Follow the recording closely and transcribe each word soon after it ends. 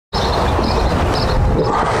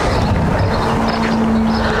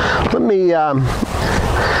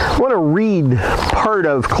I want to read part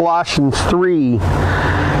of Colossians 3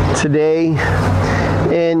 today.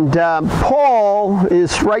 And Paul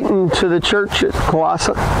is writing to the church at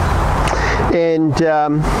Colossae. And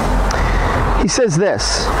he says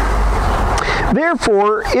this: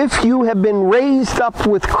 "Therefore, if you have been raised up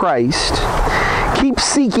with Christ, keep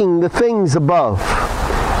seeking the things above,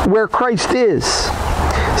 where Christ is,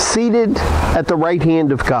 seated at the right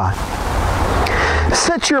hand of God.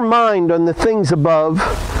 Set your mind on the things above,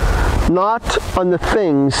 not on the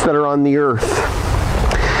things that are on the earth.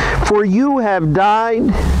 For you have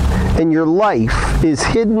died, and your life is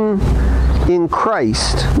hidden in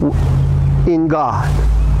Christ, in God."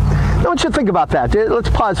 I want you to think about that. Let's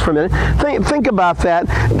pause for a minute. Think about that.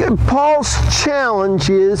 Paul's challenge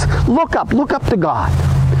is look up to God.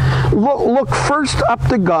 Look first up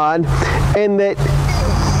to God, and that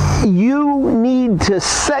you need to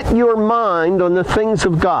set your mind on the things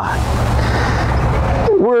of God.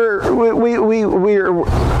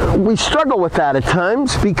 We struggle with that at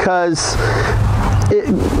times because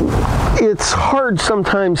it's hard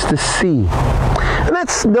sometimes to see. And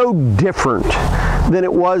that's no different than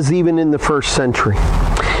it was even in the first century.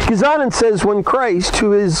 He goes on and says, "When Christ,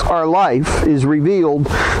 who is our life, is revealed,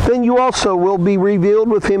 then you also will be revealed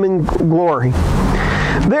with him in glory.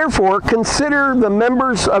 Therefore, consider the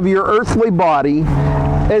members of your earthly body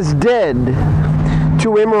as dead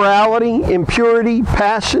to immorality, impurity,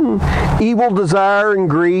 passion, evil desire, and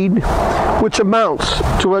greed, which amounts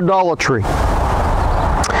to idolatry.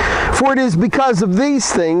 For it is because of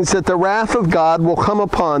these things that the wrath of God will come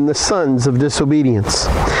upon the sons of disobedience.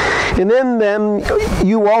 And in them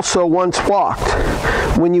you also once walked,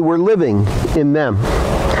 when you were living in them."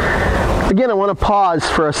 Again, I want to pause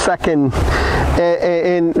for a second.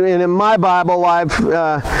 And in my Bible,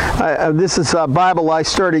 this is a Bible I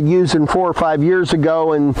started using 4 or 5 years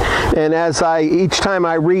ago, and as each time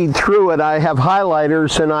I read through it, I have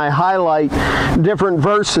highlighters and I highlight different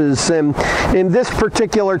verses. And in this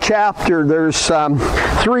particular chapter, there's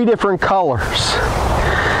 3 different colors.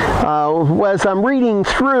 As I'm reading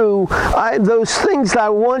through, those things I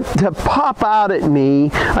want to pop out at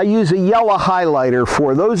me, I use a yellow highlighter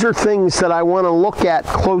for. Those are things that I want to look at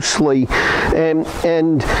closely, and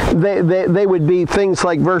they would be things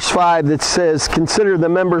like verse 5 that says, "Consider the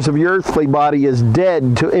members of your earthly body as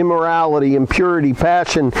dead to immorality, impurity,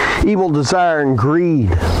 passion, evil desire, and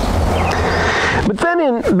greed." But then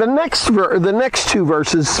in the next 2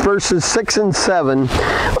 verses, verses 6 and 7,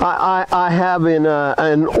 I have in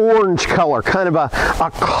an orange color, kind of a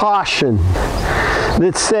caution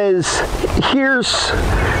that says, here's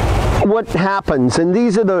what happens, and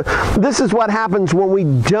this is what happens when we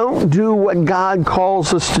don't do what God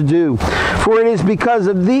calls us to do. "For it is because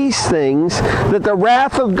of these things that the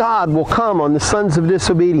wrath of God will come on the sons of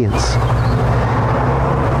disobedience."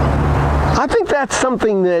 I think that's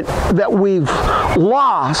something that we've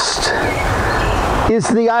lost, is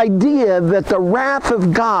the idea that the wrath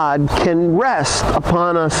of God can rest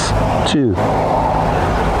upon us too.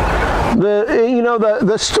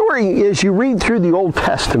 The story, as you read through the Old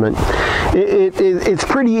Testament, it's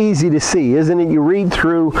pretty easy to see, isn't it? You read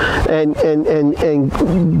through and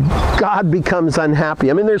God becomes unhappy.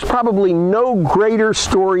 I mean, there's probably no greater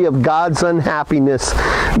story of God's unhappiness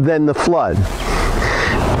than the flood.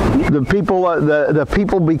 The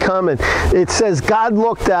people become, and it says God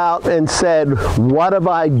looked out and said, "What have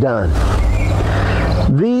I done?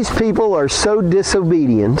 These people are so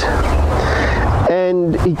disobedient,"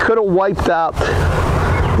 and he could have wiped out.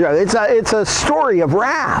 It's a story of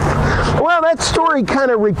wrath. Well, that story kind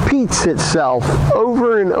of repeats itself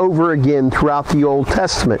over and over again throughout the Old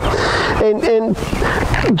Testament, and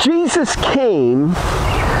Jesus came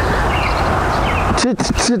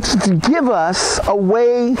to give us a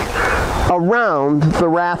way around the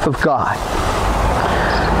wrath of God.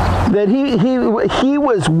 That he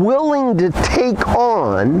was willing to take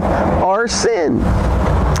on our sin.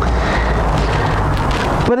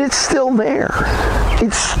 But it's still there.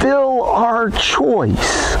 It's still our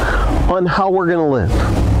choice on how we're going to live.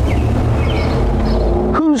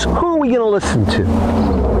 Who are we going to listen to?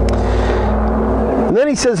 And then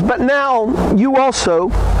he says, "But now you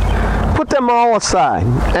also put them all aside,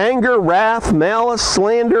 anger, wrath, malice,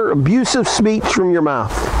 slander, abusive speech from your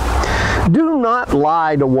mouth. Do not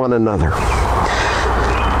lie to one another,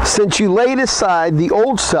 since you laid aside the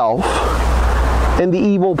old self and the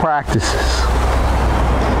evil practices.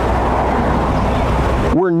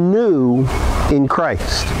 We're new in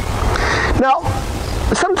Christ." Now,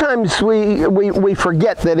 sometimes we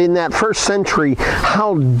forget that in that first century,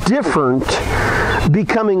 how different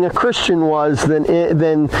becoming a Christian was than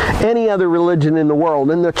any other religion in the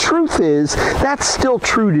world. And the truth is, that's still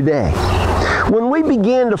true today. When we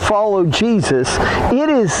began to follow Jesus, it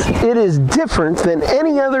is different than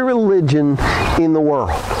any other religion in the world.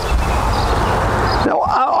 Now,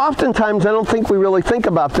 oftentimes I don't think we really think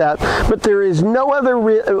about that, but there is no other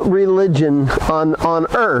religion on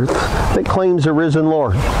earth that claims a risen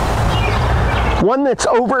Lord. One that's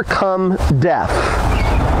overcome death,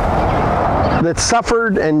 that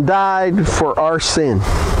suffered and died for our sin.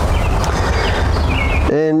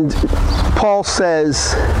 And Paul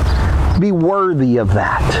says, be worthy of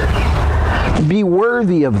that. Be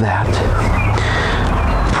worthy of that.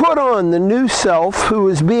 Put on the new self, who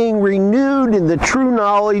is being renewed in the true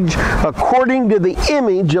knowledge according to the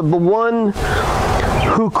image of the one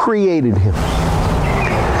who created him.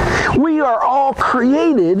 We are all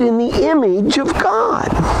created in the image of God.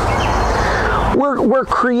 We're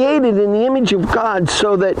created in the image of God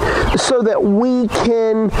so that we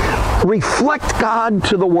can reflect God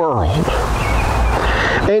to the world.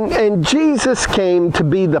 And Jesus came to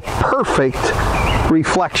be the perfect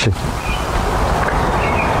reflection.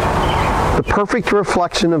 The perfect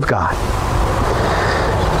reflection of God.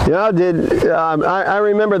 You know, I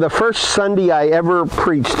remember the first Sunday I ever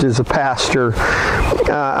preached as a pastor,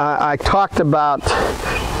 I talked about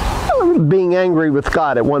being angry with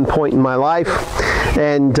God at one point in my life,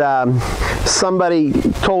 and somebody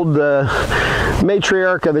told the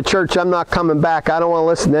matriarch of the church, I'm not coming back. I don't want to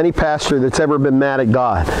listen to any pastor that's ever been mad at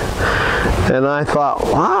God. And I thought,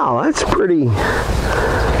 wow, that's pretty.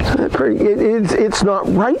 It's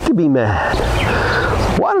not right to be mad.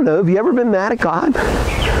 Well, I don't know. Have you ever been mad at God?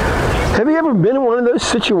 Have you ever been in one of those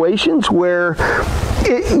situations where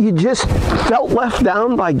you just felt left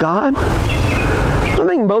down by God? I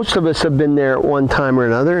think most of us have been there at one time or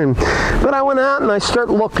another. But I went out and I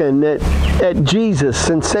started looking at Jesus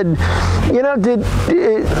and said, you know,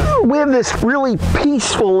 we have this really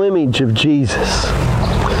peaceful image of Jesus.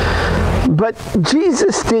 But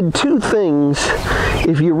Jesus did two things,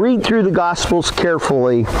 if you read through the Gospels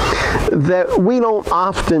carefully, that we don't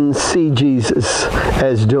often see Jesus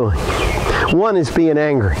as doing. One is being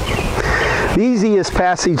angry. The easiest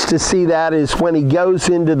passage to see that is when he goes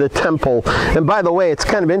into the temple. And by the way, it's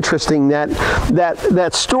kind of interesting that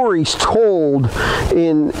story's told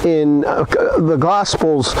in the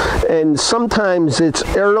Gospels, and sometimes it's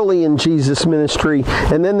early in Jesus' ministry,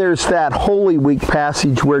 and then there's that Holy Week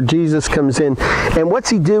passage where Jesus comes in. And what's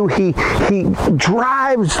he do? He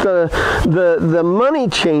drives the money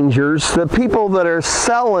changers, the people that are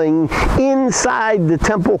selling inside the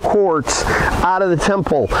temple courts, out of the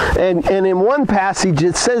temple. And in one passage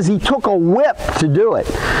it says he took a whip to do it.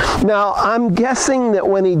 Now I'm guessing that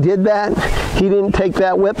when he did that, he didn't take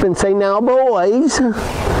that whip and say, now boys,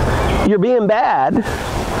 you're being bad.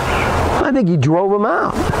 I think he drove them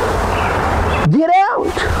out. Get out.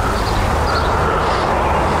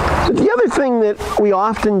 But the other thing that we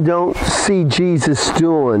often don't see Jesus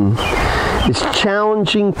doing is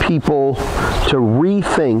challenging people to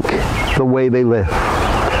rethink the way they live.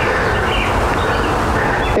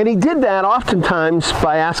 And he did that oftentimes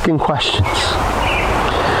by asking questions.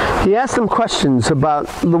 He asked them questions about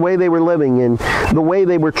the way they were living and the way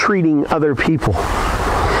they were treating other people.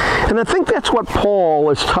 And I think that's what Paul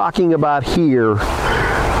is talking about here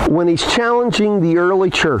when he's challenging the early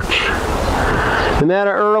church. And that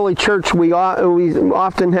early church, we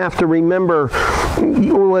often have to remember,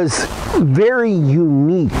 was very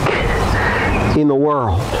unique in the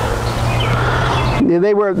world.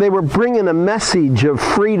 They were bringing a message of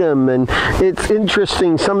freedom, and it's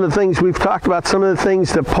interesting, some of the things we've talked about, some of the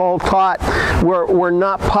things that Paul taught were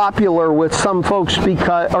not popular with some folks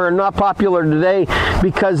or not popular today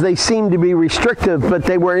because they seem to be restrictive, but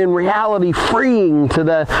they were in reality freeing to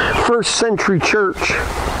the first century church.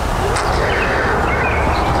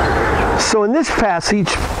 So in this passage,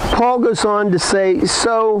 Paul goes on to say,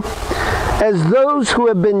 so as those who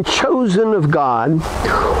have been chosen of God,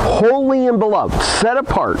 holy and beloved, set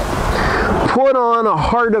apart, put on a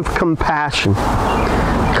heart of compassion,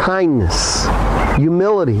 kindness,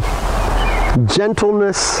 humility,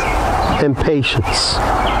 gentleness, and patience,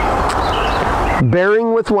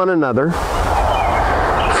 bearing with one another,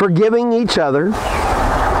 forgiving each other.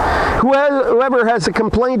 Whoever has a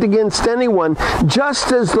complaint against anyone,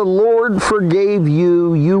 just as the Lord forgave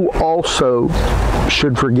you, you also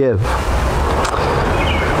should forgive.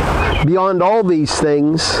 Beyond all these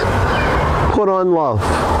things, put on love,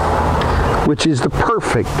 which is the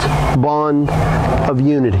perfect bond of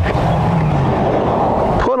unity.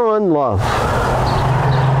 Put on love.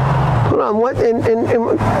 Put on what? And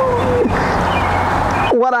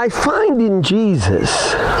what I find in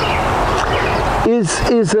Jesus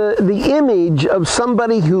is the image of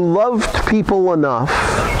somebody who loved people enough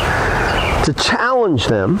to challenge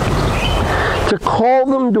them, to call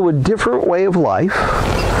them to a different way of life,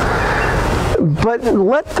 but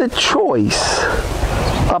let the choice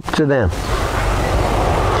up to them.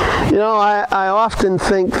 You know, I often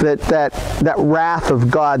think that wrath of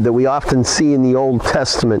God that we often see in the Old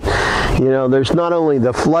Testament, you know, there's not only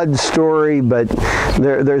the flood story, but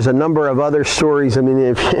there's a number of other stories. I mean,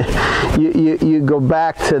 if you go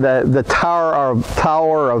back to the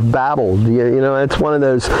Tower of Babel, you know, it's one of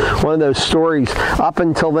those stories. Up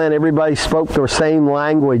until then, everybody spoke the same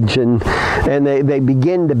language, and they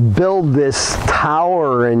begin to build this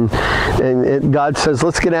tower, and God says,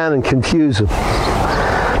 let's get down and confuse them.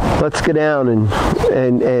 Let's go down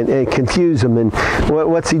and confuse them. And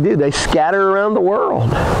what's he do? They scatter around the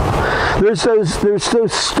world. There's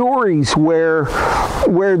those stories where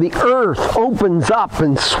the earth opens up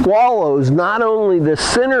and swallows not only the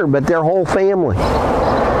sinner, but their whole family.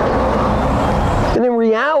 And in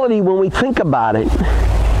reality, when we think about it,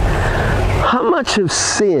 how much of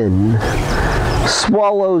sin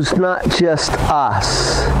swallows not just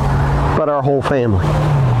us, but our whole family?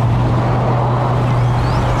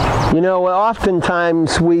 You know,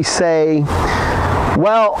 oftentimes we say,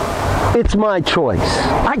 well, it's my choice.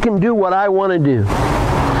 I can do what I want to do.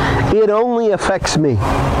 It only affects me.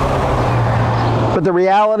 But the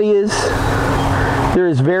reality is, there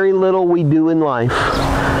is very little we do in life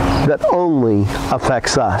that only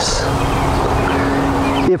affects us.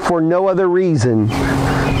 If for no other reason,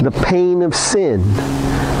 the pain of sin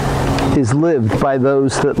is lived by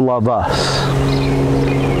those that love us.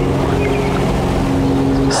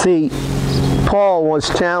 See, Paul was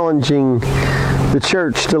challenging the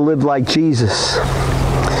church to live like Jesus,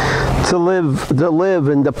 to live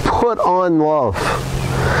and to put on love,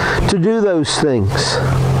 to do those things,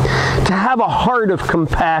 to have a heart of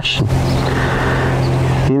compassion.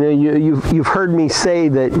 You know, you've heard me say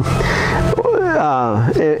that,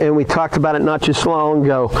 and we talked about it not just long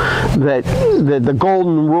ago, that the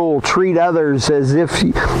golden rule: treat others as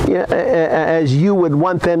you would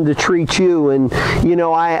want them to treat you. And you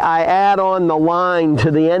know, I add on the line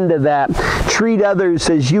to the end of that: treat others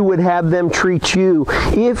as you would have them treat you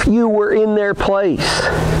if you were in their place.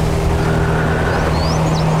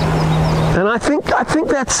 And I think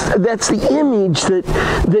that's the image that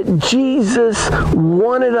Jesus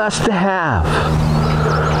wanted us to have.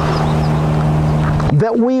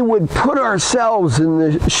 That we would put ourselves in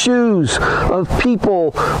the shoes of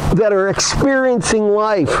people that are experiencing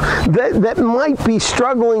life, that might be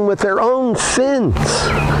struggling with their own sins,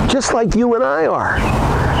 just like you and I are.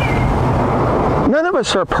 None of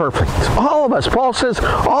us are perfect. All of us. Paul says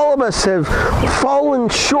all of us have fallen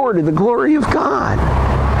short of the glory of God.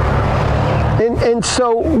 And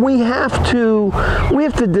so we have to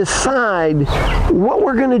decide what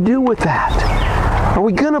we're going to do with that. Are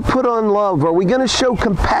we going to put on love? Are we going to show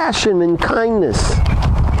compassion and kindness?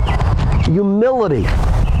 Humility.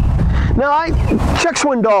 Now, Chuck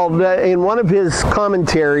Swindoll, in one of his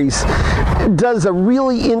commentaries, does a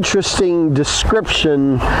really interesting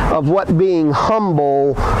description of what being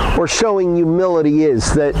humble or showing humility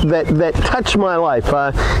is that touched my life.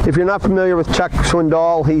 If you're not familiar with Chuck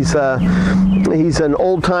Swindoll, he's an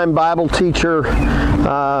old-time Bible teacher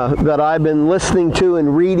that I've been listening to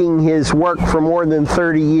and reading his work for more than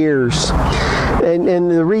 30 years. And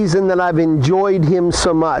the reason that I've enjoyed him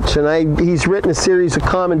so much, and he's written a series of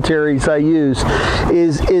commentaries I use,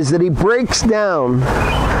 is that he breaks down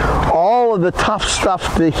all of the tough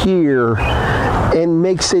stuff to hear and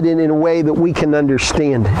makes it in a way that we can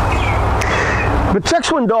understand it. But Chuck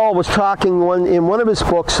Swindoll was talking in one of his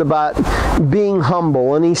books about being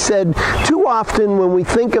humble, and he said, too often when we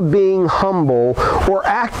think of being humble or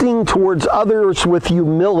acting towards others with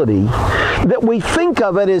humility, that we think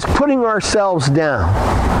of it as putting ourselves down.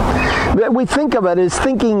 That we think of it as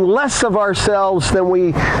thinking less of ourselves than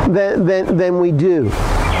we do.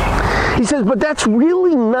 He says, but that's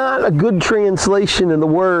really not a good translation of the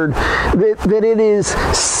word, that it is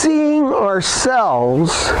seeing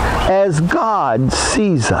ourselves as God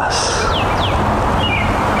sees us,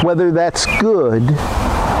 whether that's good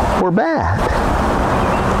or bad.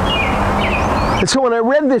 And so when I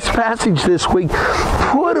read this passage this week,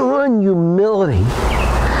 put on humility.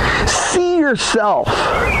 See yourself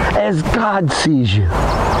as God sees you.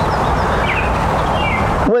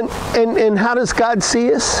 And how does God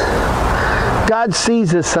see us? God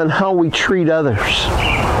sees us on how we treat others.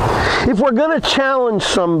 If we're going to challenge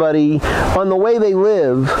somebody on the way they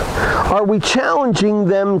live, Are we challenging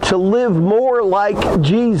them to live more like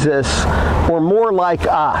Jesus or more like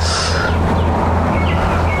us?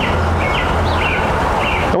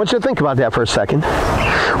 I want you to think about that for a second.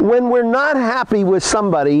 When we're not happy with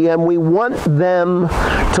somebody and we want them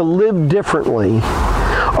to live differently,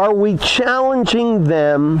 are we challenging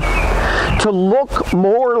them to look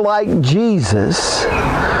more like Jesus,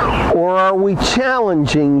 or are we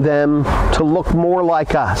challenging them to look more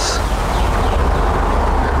like us?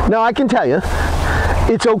 Now, I can tell you,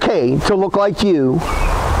 it's okay to look like you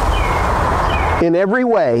in every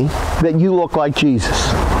way that you look like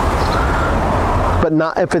Jesus. But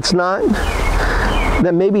not if it's not,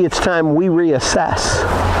 then maybe it's time we reassess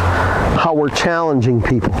how we're challenging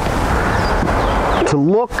people to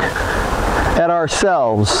look at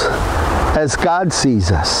ourselves as God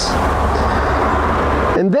sees us,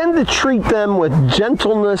 and then to treat them with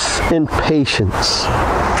gentleness and patience.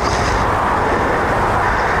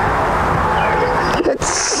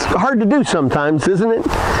 It's hard to do sometimes, isn't it?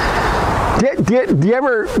 Do you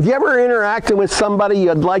ever interacting with somebody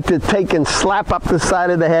you'd like to take and slap up the side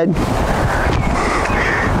of the head?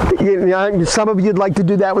 You know, some of you'd like to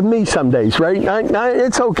do that with me some days, right?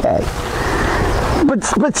 It's okay.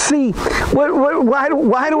 But see, why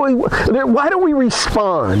do we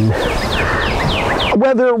respond,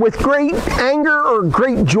 whether with great anger or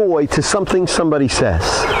great joy, to something somebody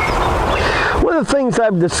says? One of the things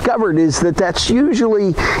I've discovered is that that's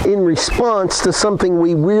usually in response to something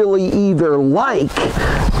we really either like,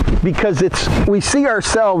 because we see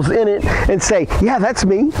ourselves in it and say, yeah, that's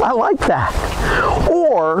me, I like that.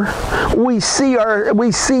 Or we see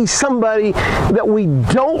somebody that we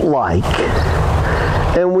don't like,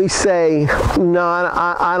 and we say, no,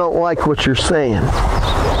 I don't like what you're saying.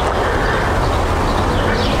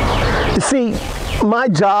 You see, my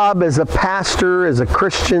job as a pastor, as a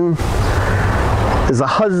Christian, as a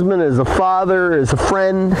husband, as a father, as a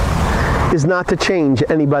friend, is not to change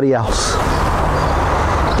anybody else.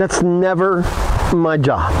 That's never my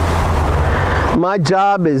job. My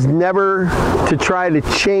job is never to try to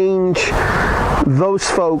change those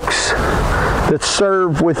folks that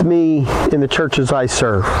serve with me in the churches I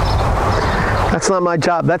serve. That's not my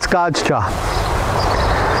job. That's God's job.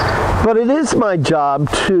 But it is my job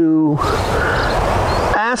to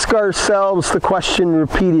ask ourselves the question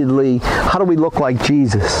repeatedly, how do we look like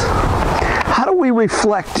Jesus? How do we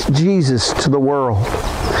reflect Jesus to the world?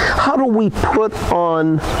 How do we put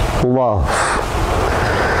on love?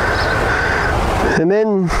 And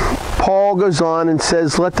then Paul goes on and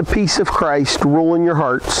says, let the peace of Christ rule in your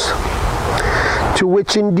hearts, to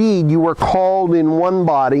which indeed you were called in one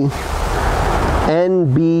body,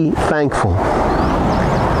 and be thankful.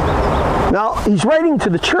 Now, he's writing to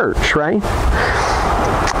the church, right?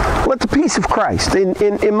 Let the peace of Christ.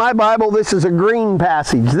 In my Bible, this is a green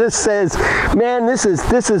passage. This says, man, this is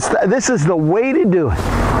the way to do it.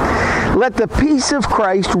 Let the peace of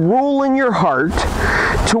Christ rule in your heart,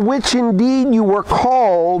 to which indeed you were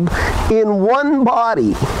called in one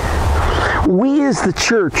body. We as the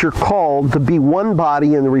church are called to be one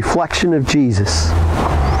body in the reflection of Jesus,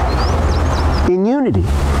 in unity.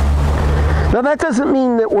 Now that doesn't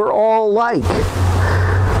mean that we're all alike.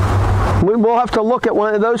 We'll have to look at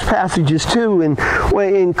one of those passages too in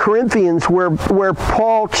Corinthians where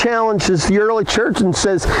Paul challenges the early church and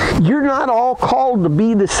says, you're not all called to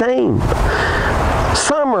be the same.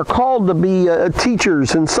 Some are called to be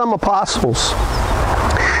teachers and some apostles.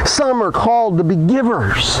 Some are called to be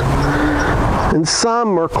givers. And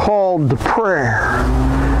some are called to prayer.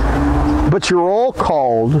 But you're all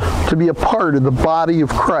called to be a part of the body of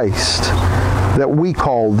Christ that we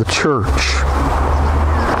call the church.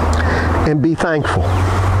 And be thankful.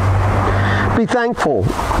 Be thankful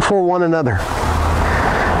for one another.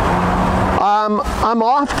 I'm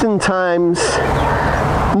oftentimes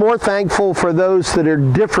more thankful for those that are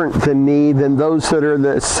different than me than those that are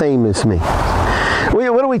the same as me.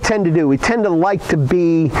 What do we tend to do? We tend to like to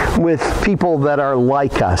be with people that are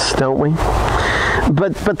like us, don't we?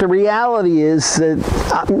 But the reality is that,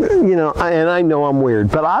 and I know I'm weird,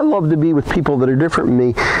 but I love to be with people that are different than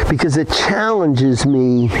me because it challenges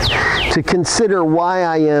me to consider why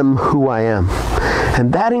I am who I am.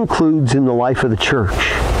 And that includes in the life of the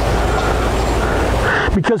church.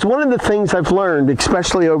 Because one of the things I've learned,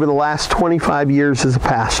 especially over the last 25 years as a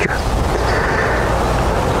pastor,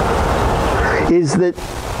 is that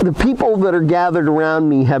the people that are gathered around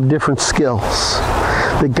me have different skills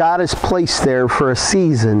that God has placed there for a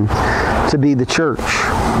season to be the church.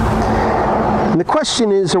 And the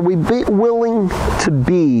question is, are we willing to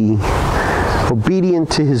be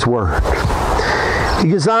obedient to His Word? He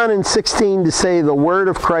goes on in 16 to say the word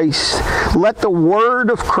of Christ, let the word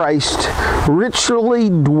of Christ richly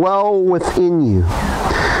dwell within you,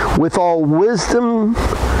 with all wisdom,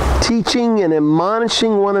 teaching and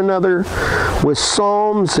admonishing one another with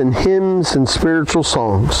psalms and hymns and spiritual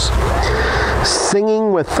songs,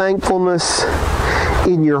 singing with thankfulness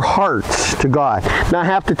in your hearts to God. Now I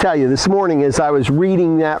have to tell you, this morning as I was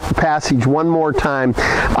reading that passage one more time,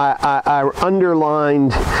 I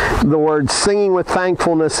underlined the word singing with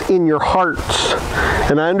thankfulness in your hearts.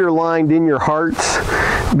 And I underlined in your hearts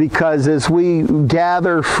because as we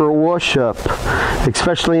gather for worship,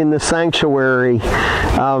 especially in the sanctuary,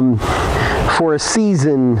 for a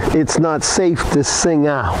season, it's not safe to sing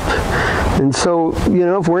out. And so,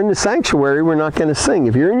 if we're in the sanctuary, we're not going to sing.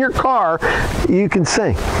 If you're in your car, you can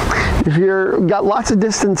sing. If you've got lots of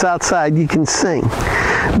distance outside, you can sing.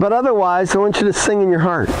 But otherwise, I want you to sing in your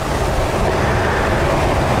heart.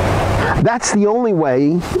 That's the only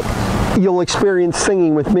way you'll experience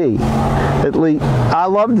singing with me. At least, I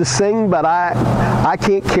love to sing, but I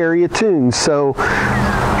can't carry a tune. So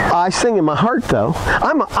I sing in my heart, though.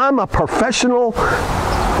 I'm a professional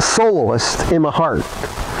soloist in my heart.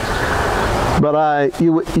 But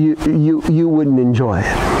you wouldn't enjoy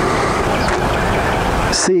it.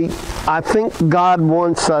 See, I think God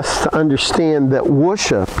wants us to understand that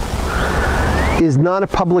worship is not a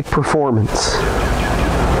public performance.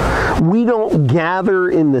 We don't gather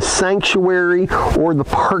in the sanctuary or the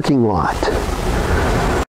parking lot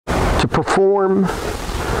to perform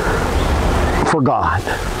for God.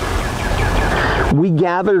 We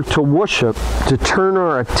gather to worship, to turn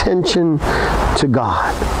our attention to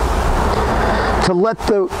God. To let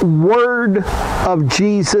the word of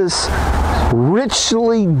Jesus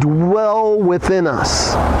richly dwell within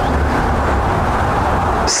us.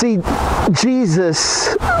 See,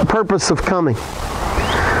 Jesus' purpose of coming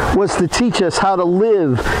was to teach us how to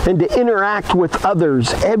live and to interact with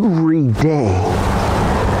others every day.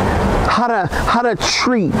 How to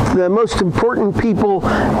treat the most important people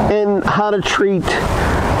and how to treat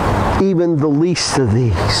even the least of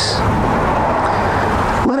these.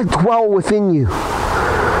 Let it dwell within you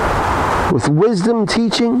with wisdom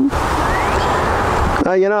teaching.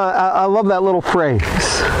 I love that little phrase.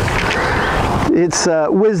 It's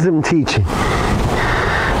wisdom teaching.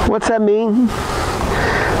 What's that mean?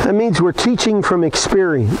 That means we're teaching from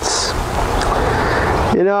experience.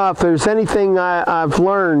 If there's anything I've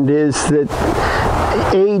learned is that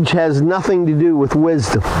age has nothing to do with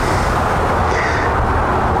wisdom.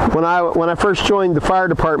 When I first joined the fire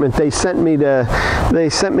department, they sent me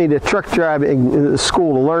to truck driving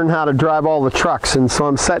school to learn how to drive all the trucks. And so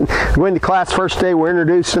I'm going to class first day. We're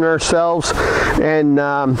introducing ourselves, and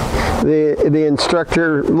the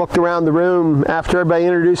instructor looked around the room after everybody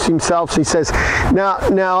introduced themselves. He says,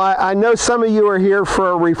 "Now I know some of you are here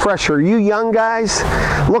for a refresher. You young guys,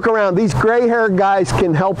 look around. These gray-haired guys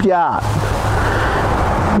can help you out."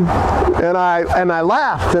 And I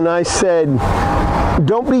laughed and I said,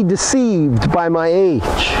 "Don't be deceived by my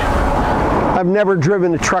age. I've never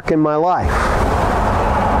driven a truck in my life."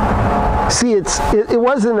 See, it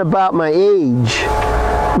wasn't about my age.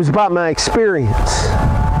 It was about my experience.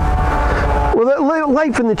 Well,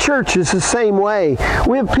 life in the church is the same way.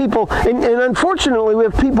 We have people, and unfortunately we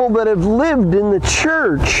have people that have lived in the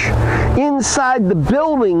church inside the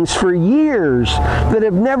buildings for years that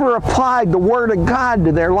have never applied the Word of God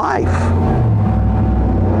to their life.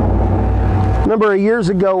 A number of years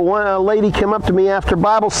ago, a lady came up to me after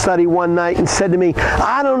Bible study one night and said to me,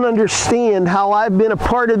 "I don't understand how I've been a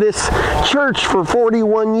part of this church for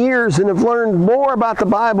 41 years and have learned more about the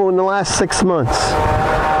Bible in the last 6 months."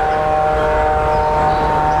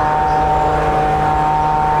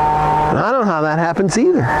 And I don't know how that happens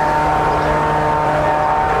either.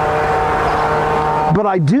 But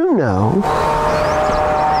I do know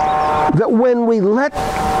that when we let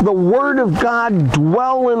the Word of God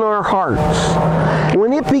dwell in our hearts,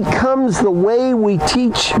 when it becomes the way we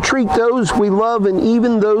treat those we love and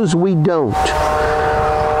even those we don't,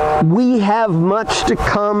 we have much to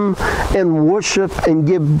come and worship and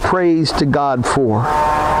give praise to God for.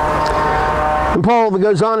 And Paul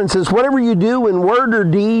goes on and says, "Whatever you do in word or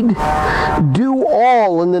deed, do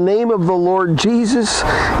all in the name of the Lord Jesus,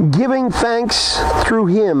 giving thanks through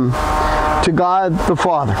Him to God the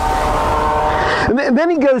Father." And then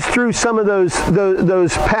he goes through some of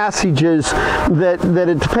those passages that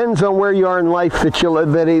it depends on where you are in life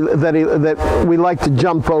that we like to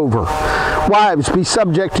jump over. Wives, be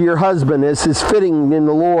subject to your husband as is fitting in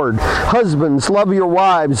the Lord. Husbands, love your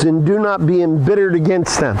wives and do not be embittered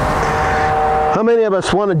against them. How many of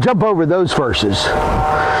us want to jump over those verses?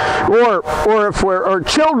 Or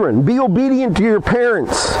children, be obedient to your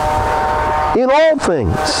parents in all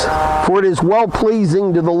things, for it is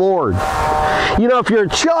well-pleasing to the Lord. You know, if you're a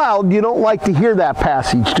child, you don't like to hear that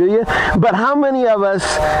passage, do you? But how many of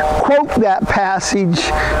us quote that passage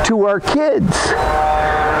to our kids?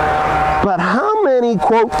 But how many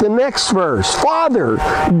quote the next verse? Father,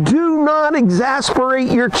 do not exasperate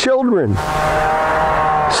your children,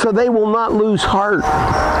 so they will not lose heart.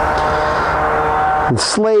 And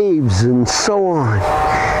slaves and so on.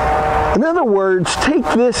 In other words, take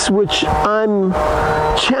this which I'm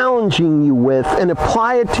challenging you with and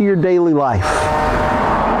apply it to your daily life.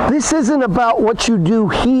 This isn't about what you do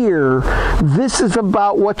here. This is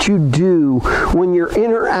about what you do when you're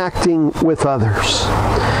interacting with others.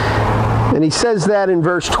 And he says that in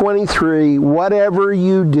verse 23, whatever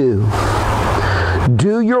you do,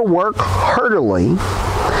 do your work heartily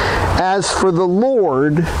as for the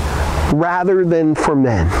Lord rather than for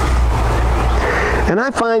men. And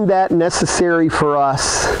I find that necessary for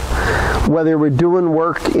us, whether we're doing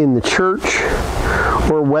work in the church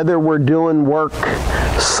or whether we're doing work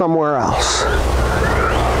somewhere else.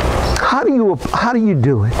 How do you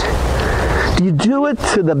do it? Do you do it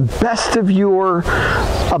to the best of your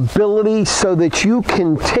ability so that you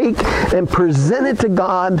can take and present it to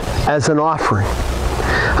God as an offering?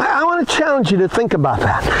 I want to challenge you to think about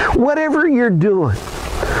that. Whatever you're doing,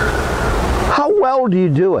 how well do you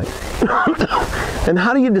do it? And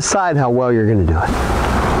how do you decide how well you're going to do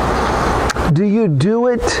it? Do you do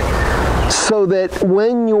it so that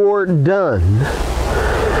when you're done,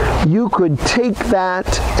 you could take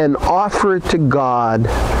that and offer it to God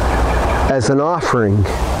as an offering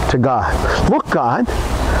to God? Look, God,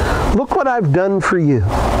 look what I've done for you.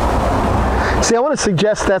 See, I want to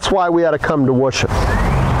suggest that's why we ought to come to worship.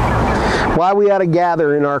 Why we ought to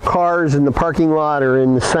gather in our cars in the parking lot or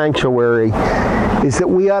in the sanctuary is that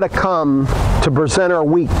we ought to come to present our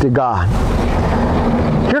week to God.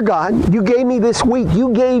 Here, God, you gave me this week.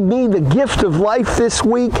 You gave me the gift of life this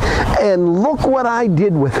week, and look what I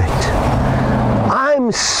did with it.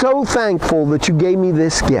 I'm so thankful that you gave me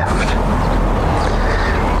this gift.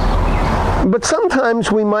 But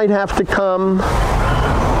sometimes we might have to come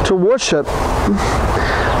to worship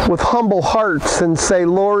with humble hearts and say,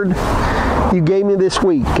 Lord, you gave me this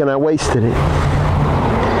week and I wasted it.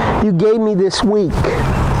 You gave me this week.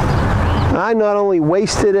 I not only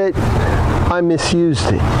wasted it, I misused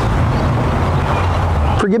it.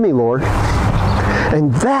 Forgive me, Lord.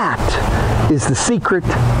 And that is the secret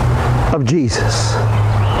of Jesus.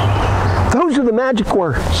 Those are the magic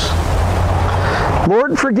words.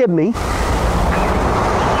 Lord, forgive me.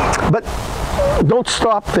 But don't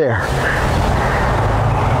stop there.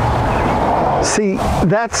 See,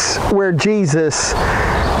 that's where Jesus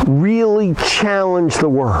really challenged the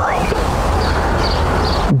world.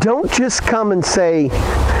 Don't just come and say,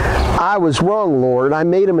 I was wrong, Lord. I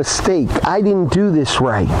made a mistake. I didn't do this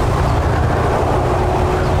right.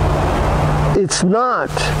 It's not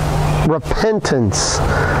repentance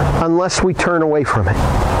unless we turn away from it.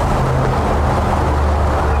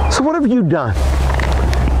 So what have you done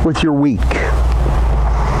with your week?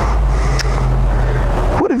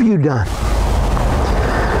 What have you done?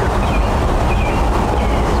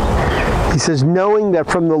 He says, knowing that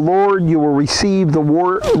from the Lord you will receive the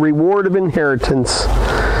reward of inheritance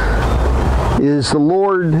is the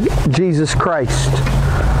Lord Jesus Christ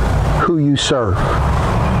who you serve.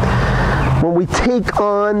 When we take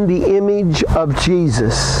on the image of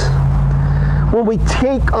Jesus, when we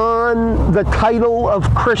take on the title of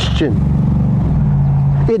Christian,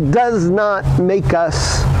 it does not make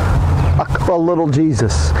us a little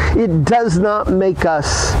Jesus. It does not make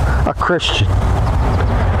us a Christian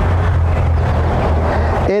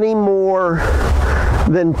any more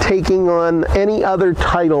than taking on any other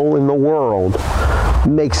title in the world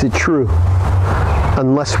makes it true,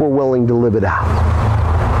 unless we're willing to live it out.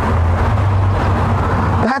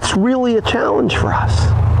 That's really a challenge for us.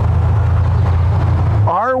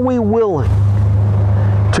 Are we willing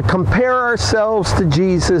to compare ourselves to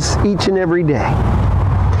Jesus each and every day?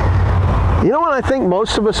 You know what I think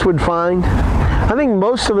most of us would find? I think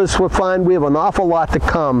most of us would find we have an awful lot to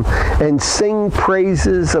come and sing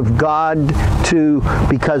praises of God to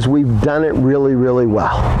because we've done it really, really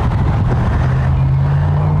well.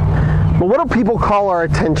 But what do people call our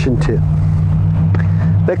attention to?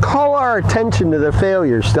 They call our attention to their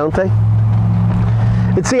failures, don't they?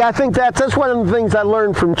 And see, I think that's one of the things I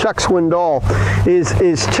learned from Chuck Swindoll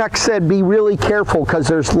is Chuck said, be really careful because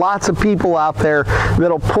there's lots of people out there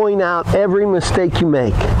that'll point out every mistake you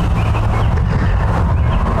make.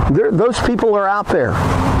 Those people are out there.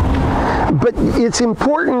 But it's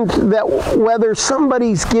important that whether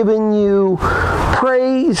somebody's giving you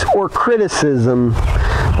praise or criticism,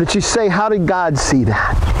 that you say, how did God see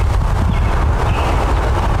that?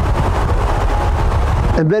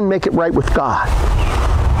 And then make it right with God.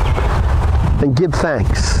 And give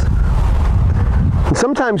thanks. And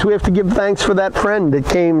sometimes we have to give thanks for that friend that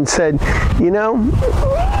came and said, you know,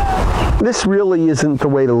 this really isn't the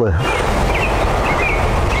way to live.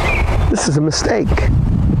 This is a mistake.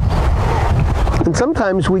 And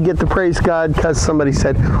sometimes we get to praise God because somebody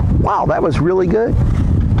said, wow, that was really good.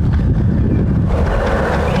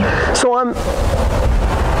 So I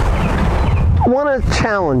want to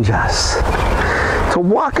challenge us to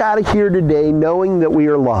walk out of here today knowing that we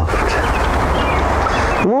are loved.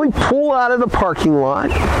 And when we pull out of the parking lot,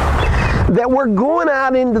 that we're going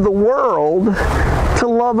out into the world to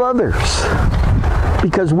love others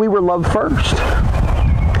because we were loved first.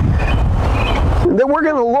 That we're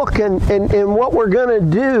going to look and what we're going to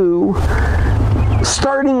do,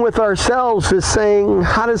 starting with ourselves, is saying,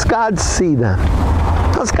 how does God see them?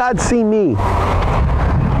 How does God see me?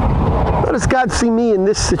 How does God see me in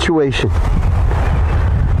this situation?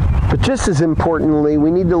 But just as importantly,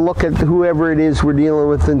 we need to look at whoever it is we're dealing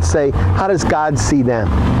with and say, how does God see them?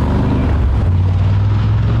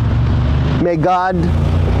 May God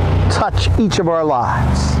touch each of our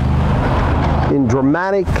lives in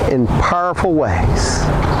dramatic and powerful ways.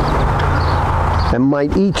 And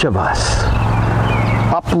might each of us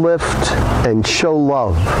uplift and show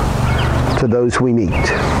love to those we meet.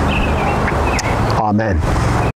 Amen.